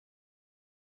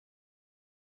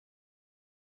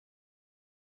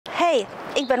Hey,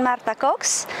 ik ben Meepraten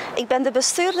Cox. Ik ben de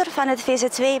bestuurder van het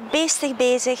VZ2 Beestig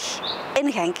Bezig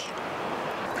in Genk.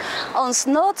 Ons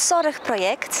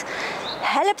noodzorgproject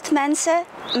helpt mensen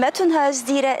met hun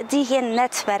huisdieren die geen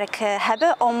netwerk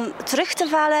hebben om terug te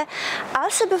vallen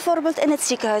als ze bijvoorbeeld in het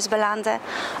ziekenhuis belanden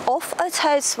of uit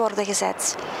huis worden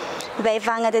gezet. Wij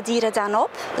vangen de dieren dan op,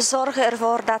 zorgen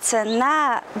ervoor dat ze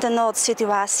na de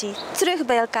noodsituatie terug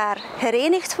bij elkaar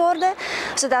herenigd worden,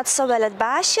 zodat zowel het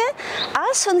baasje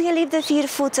als hun geliefde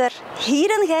viervoeter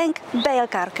hier in Genk bij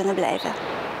elkaar kunnen blijven.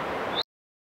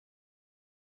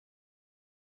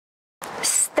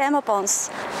 Stem op ons.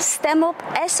 Stem op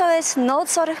SOS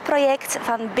Noodzorgproject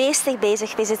van Beestig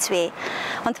Bezig VZ2.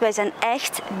 Want wij zijn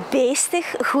echt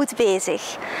beestig goed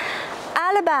bezig.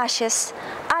 Alle baasjes,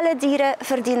 alle dieren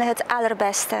verdienen het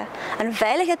allerbeste. Een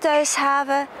veilige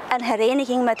thuishaven en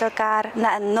hereniging met elkaar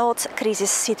na een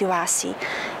noodcrisissituatie.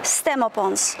 Stem op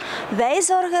ons. Wij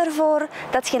zorgen ervoor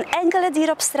dat geen enkele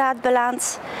dier op straat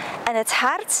belandt en het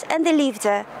hart en de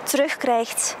liefde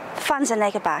terugkrijgt van zijn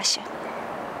eigen baasje.